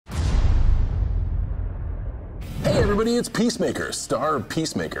everybody, it's Peacemaker, Starro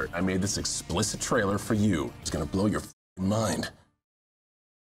Peacemaker. I made this explicit trailer for you. It's gonna blow your mind.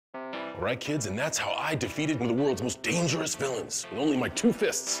 All right, kids, and that's how I defeated one of the world's most dangerous villains with only my 2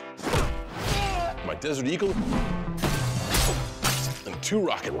 fists. My Desert Eagle and 2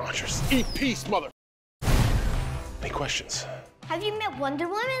 rocket launchers. Eat peace, mother. Any questions? Have you met Wonder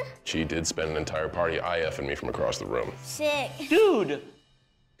Woman? She did spend an entire party IFing me from across the room. Sick. Dude,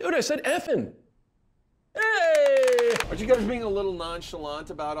 I said effing. Hey! Aren't you guys being a little nonchalant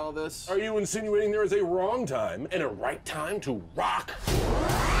about all this? Are you insinuating there is a wrong time and a right time to rock?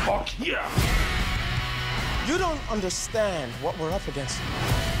 Fuck yeah! You don't understand what we're up against.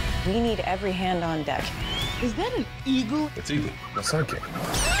 We need every hand on deck. Is that an eagle? It's Eagle, my sidekick.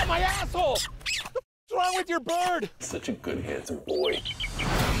 Ah, my asshole! What's wrong with your bird? Such a good, handsome boy.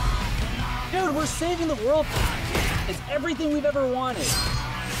 Dude, we're saving the world. It's everything we've ever wanted.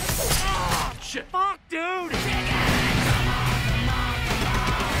 Oh, shit. Fuck, dude!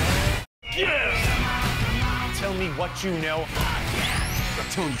 Yeah! Tell me what you know. I'm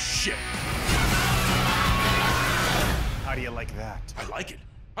not telling you shit. How do you like that? I like it.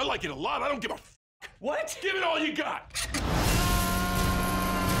 I like it a lot. I don't give a f. What? Give it all you got.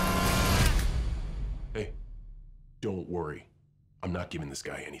 Hey, don't worry. I'm not giving this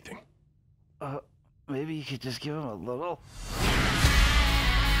guy anything. Maybe you could just give him a little.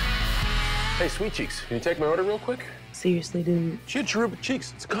 Hey, Sweet Cheeks, can you take my order real quick? Seriously, dude. She had cherubic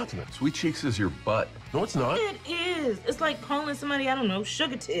cheeks. It's a compliment. Sweet Cheeks is your butt. No, it's not. It is. It's like calling somebody, I don't know,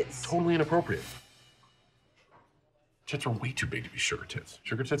 sugar tits. Totally inappropriate. Tits are way too big to be sugar tits.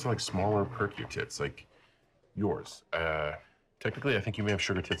 Sugar tits are like smaller, perkier tits, like yours. Technically, I think you may have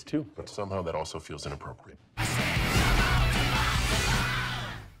sugar tits too, but somehow that also feels inappropriate.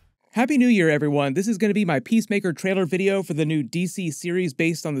 Happy New Year, everyone. This is going to be my Peacemaker trailer video for the new DC series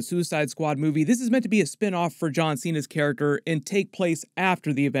based on the Suicide Squad movie. This is meant to be a spin-off for John Cena's character and take place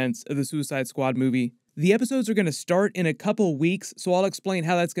after the events of the Suicide Squad movie. The episodes are going to start in a couple weeks, so I'll explain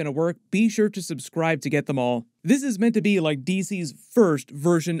how that's going to work. Be sure to subscribe to get them all. This is meant to be like DC's first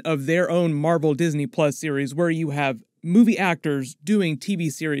version of their own Marvel Disney Plus series, where you have movie actors doing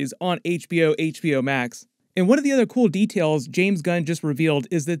TV series on HBO Max. And one of the other cool details James Gunn just revealed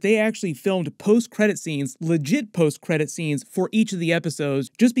is that they actually filmed post-credit scenes, legit post-credit scenes, for each of the episodes,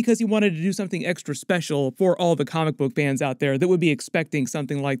 just because he wanted to do something extra special for all the comic book fans out there that would be expecting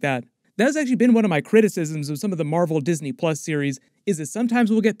something like that. That has actually been one of my criticisms of some of the Marvel Disney Plus series, is that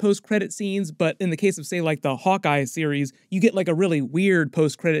sometimes we'll get post-credit scenes, but in the case of, say, like the Hawkeye series, you get like a really weird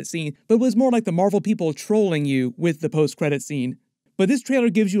post-credit scene, but it was more like the Marvel people trolling you with the post-credit scene. But this trailer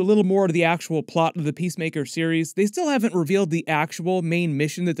gives you a little more of the actual plot of the Peacemaker series. They still haven't revealed the actual main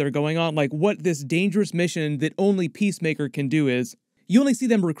mission that they're going on, like what this dangerous mission that only Peacemaker can do is. You only see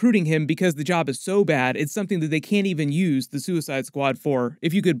them recruiting him because the job is so bad, it's something that they can't even use the Suicide Squad for,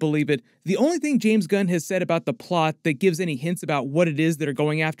 if you could believe it. The only thing James Gunn has said about the plot that gives any hints about what it is that are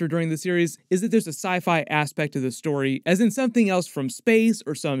going after during the series is that there's a sci-fi aspect to the story, as in something else from space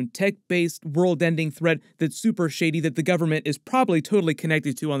or some tech-based world-ending threat that's super shady that the government is probably totally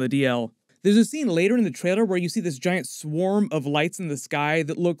connected to on the DL. There's a scene later in the trailer where you see this giant swarm of lights in the sky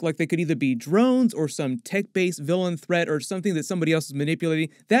that look like they could either be drones or some tech-based villain threat or something that somebody else is manipulating.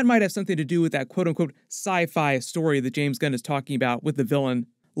 That might have something to do with that quote-unquote sci-fi story that James Gunn is talking about with the villain.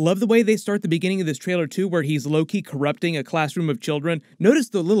 Love the way they start the beginning of this trailer too, where he's low-key corrupting a classroom of children. Notice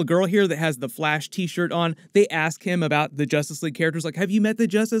the little girl here that has the Flash t-shirt on. They ask him about the Justice League characters, like, have you met the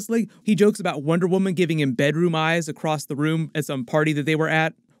Justice League? He jokes about Wonder Woman giving him bedroom eyes across the room at some party that they were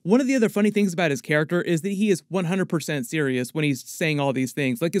at. One of the other funny things about his character is that he is 100% serious when he's saying all these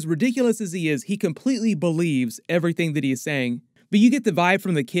things. Like, as ridiculous as he is, he completely believes everything that he's saying. But you get the vibe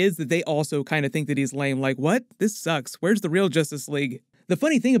from the kids that they also kind of think that he's lame. Like, what? This sucks. Where's the real Justice League? The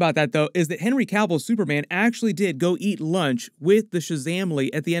funny thing about that, though, is that Henry Cavill's Superman actually did go eat lunch with the Shazamly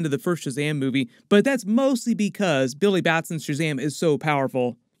at the end of the first Shazam movie, but that's mostly because Billy Batson's Shazam is so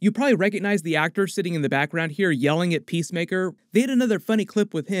powerful. You probably recognize the actor sitting in the background here yelling at Peacemaker. They had another funny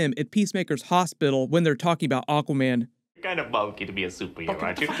clip with him at Peacemaker's hospital when they're talking about Aquaman. You're kind of bulky to be a superhero,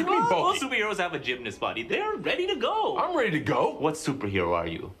 aren't you? What do you mean bulky? Most superheroes have a gymnast body. They're ready to go. I'm ready to go. What superhero are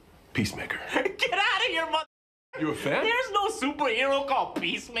you? Peacemaker. Get out of here, mother... You a fan? There's no superhero called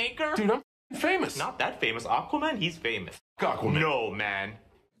Peacemaker. Dude, I'm famous. Not that famous. Aquaman, he's famous. Aquaman. No, man.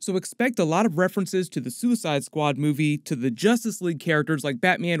 So expect a lot of references to the Suicide Squad movie, to the Justice League characters like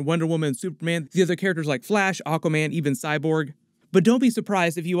Batman, Wonder Woman, and Superman, the other characters like Flash, Aquaman, even Cyborg. But don't be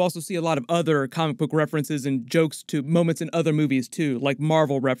surprised if you also see a lot of other comic book references and jokes to moments in other movies too, like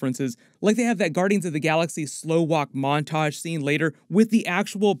Marvel references. Like they have that Guardians of the Galaxy slow walk montage scene later with the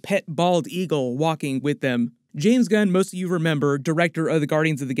actual pet bald eagle walking with them. James Gunn, most of you remember, director of the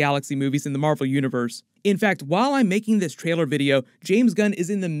Guardians of the Galaxy movies in the Marvel Universe. In fact, while I'm making this trailer video, James Gunn is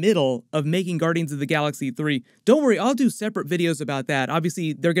in the middle of making Guardians of the Galaxy 3. Don't worry, I'll do separate videos about that.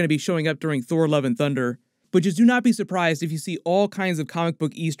 Obviously, they're going to be showing up during Thor: Love and Thunder. But just do not be surprised if you see all kinds of comic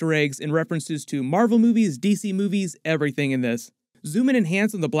book Easter eggs and references to Marvel movies, DC movies, everything in this. Zoom in and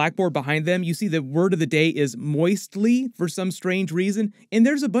enhance on the blackboard behind them, you see the word of the day is moistly for some strange reason, and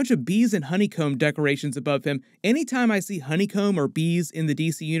there's a bunch of bees and honeycomb decorations above him. Anytime I see honeycomb or bees in the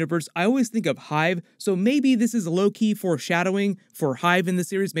DC universe, I always think of Hive, so maybe this is low-key foreshadowing for Hive in the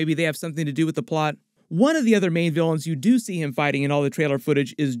series. Maybe they have something to do with the plot. One of the other main villains you do see him fighting in all the trailer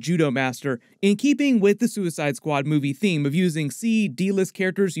footage is Judo Master. In keeping with the Suicide Squad movie theme of using C, D-list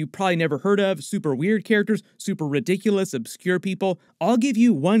characters you probably never heard of, super weird characters, super ridiculous, obscure people, I'll give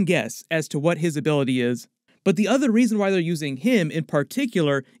you one guess as to what his ability is. But the other reason why they're using him in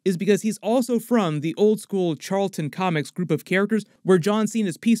particular is because he's also from the old school Charlton Comics group of characters where John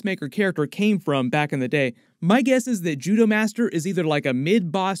Cena's Peacemaker character came from back in the day. My guess is that Judo Master is either like a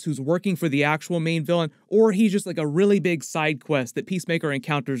mid-boss who's working for the actual main villain, or he's just like a really big side quest that Peacemaker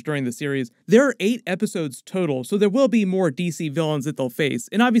encounters during the series. There are 8 episodes total, so there will be more DC villains that they'll face,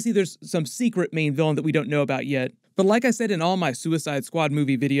 and obviously there's some secret main villain that we don't know about yet. But like I said in all my Suicide Squad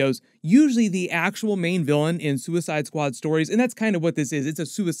movie videos, usually the actual main villain in Suicide Squad stories, and that's kind of what this is, it's a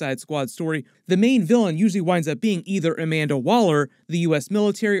Suicide Squad story, the main villain usually winds up being either Amanda Waller, the US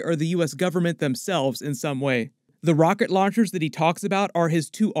military, or the US government themselves in some way. The rocket launchers that he talks about are his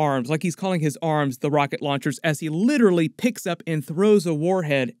 2 arms, like he's calling his arms the rocket launchers, as he literally picks up and throws a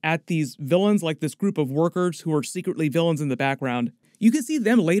warhead at these villains, like this group of workers who are secretly villains in the background. You can see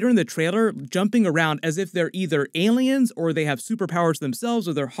them later in the trailer jumping around as if they're either aliens or they have superpowers themselves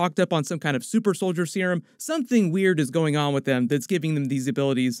or they're hawked up on some kind of super soldier serum. Something weird is going on with them that's giving them these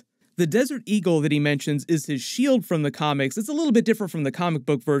abilities. The Desert Eagle that he mentions is his shield from the comics. It's a little bit different from the comic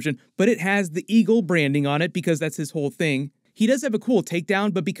book version, but it has the eagle branding on it because that's his whole thing. He does have a cool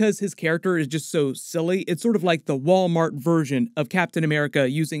takedown, but because his character is just so silly, it's sort of like the Walmart version of Captain America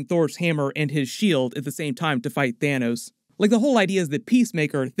using Thor's hammer and his shield at the same time to fight Thanos. Like, the whole idea is that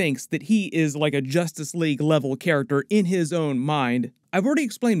Peacemaker thinks that he is like a Justice League level character in his own mind. I've already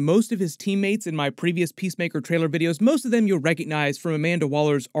explained most of his teammates in my previous Peacemaker trailer videos. Most of them you'll recognize from Amanda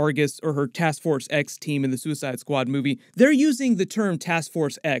Waller's Argus or her Task Force X team in the Suicide Squad movie. They're using the term Task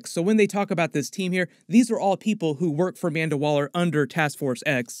Force X, so when they talk about this team here, these are all people who work for Amanda Waller under Task Force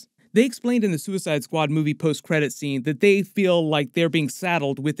X. They explained in the Suicide Squad movie post-credit scene that they feel like they're being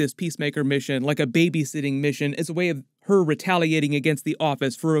saddled with this Peacemaker mission, like a babysitting mission, as a way of her retaliating against the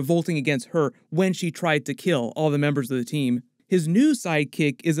office for revolting against her when she tried to kill all the members of the team. His new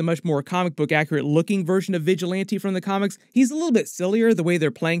sidekick is a much more comic book accurate looking version of Vigilante from the comics. He's a little bit sillier the way they're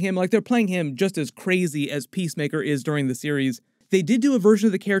playing him, like they're playing him just as crazy as Peacemaker is during the series. They did do a version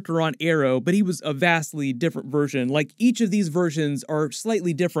of the character on Arrow, but he was a vastly different version. Like, each of these versions are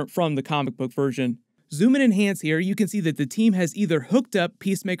slightly different from the comic book version. Zoom in and enhance here, you can see that the team has either hooked up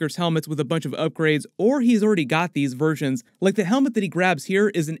Peacemaker's helmets with a bunch of upgrades, or he's already got these versions. Like, the helmet that he grabs here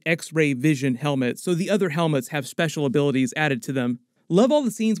is an X-ray vision helmet, so the other helmets have special abilities added to them. Love all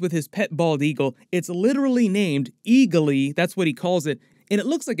the scenes with his pet bald eagle. It's literally named Eagly, that's what he calls it. And it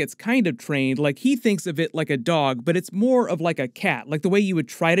looks like it's kind of trained, like he thinks of it like a dog, but it's more of like a cat, like the way you would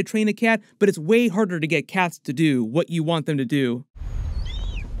try to train a cat, but it's way harder to get cats to do what you want them to do.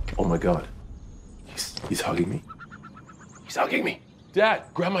 Oh my God. He's hugging me. He's hugging me. Dad,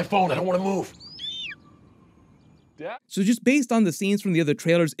 grab my phone. I don't want to move. Dad? So just based on the scenes from the other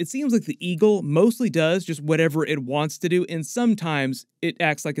trailers, it seems like the eagle mostly does just whatever it wants to do, and sometimes it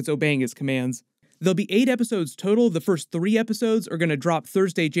acts like it's obeying its commands. There'll be 8 episodes total. The first 3 episodes are going to drop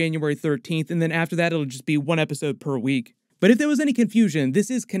Thursday, January 13th, and then after that, it'll just be 1 episode per week. But if there was any confusion,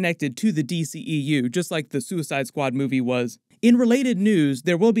 this is connected to the DCEU, just like the Suicide Squad movie was. In related news,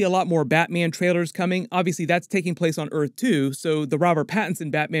 there will be a lot more Batman trailers coming. Obviously, that's taking place on Earth 2, so the Robert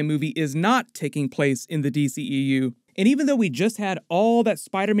Pattinson Batman movie is not taking place in the DCEU. And even though we just had all that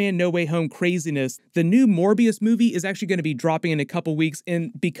Spider-Man No Way Home craziness, the new Morbius movie is actually going to be dropping in a couple weeks,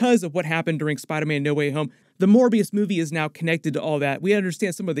 and because of what happened during Spider-Man No Way Home, the Morbius movie is now connected to all that. We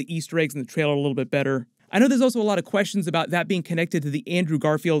understand some of the Easter eggs in the trailer a little bit better. I know there's also a lot of questions about that being connected to the Andrew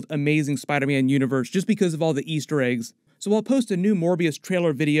Garfield Amazing Spider-Man universe, just because of all the Easter eggs. So I'll post a new Morbius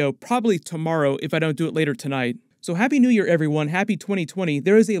trailer video probably tomorrow if I don't do it later tonight. So Happy New Year, everyone. Happy 2020.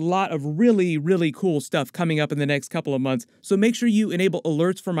 There is a lot of really cool stuff coming up in the next couple of months, so make sure you enable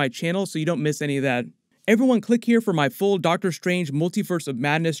alerts for my channel so you don't miss any of that. Everyone click here for my full Doctor Strange Multiverse of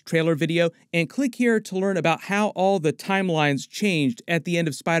Madness trailer video, and click here to learn about how all the timelines changed at the end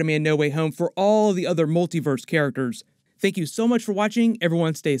of Spider-Man No Way Home for all the other multiverse characters. Thank you so much for watching,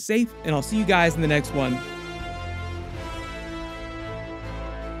 everyone stay safe, and I'll see you guys in the next one.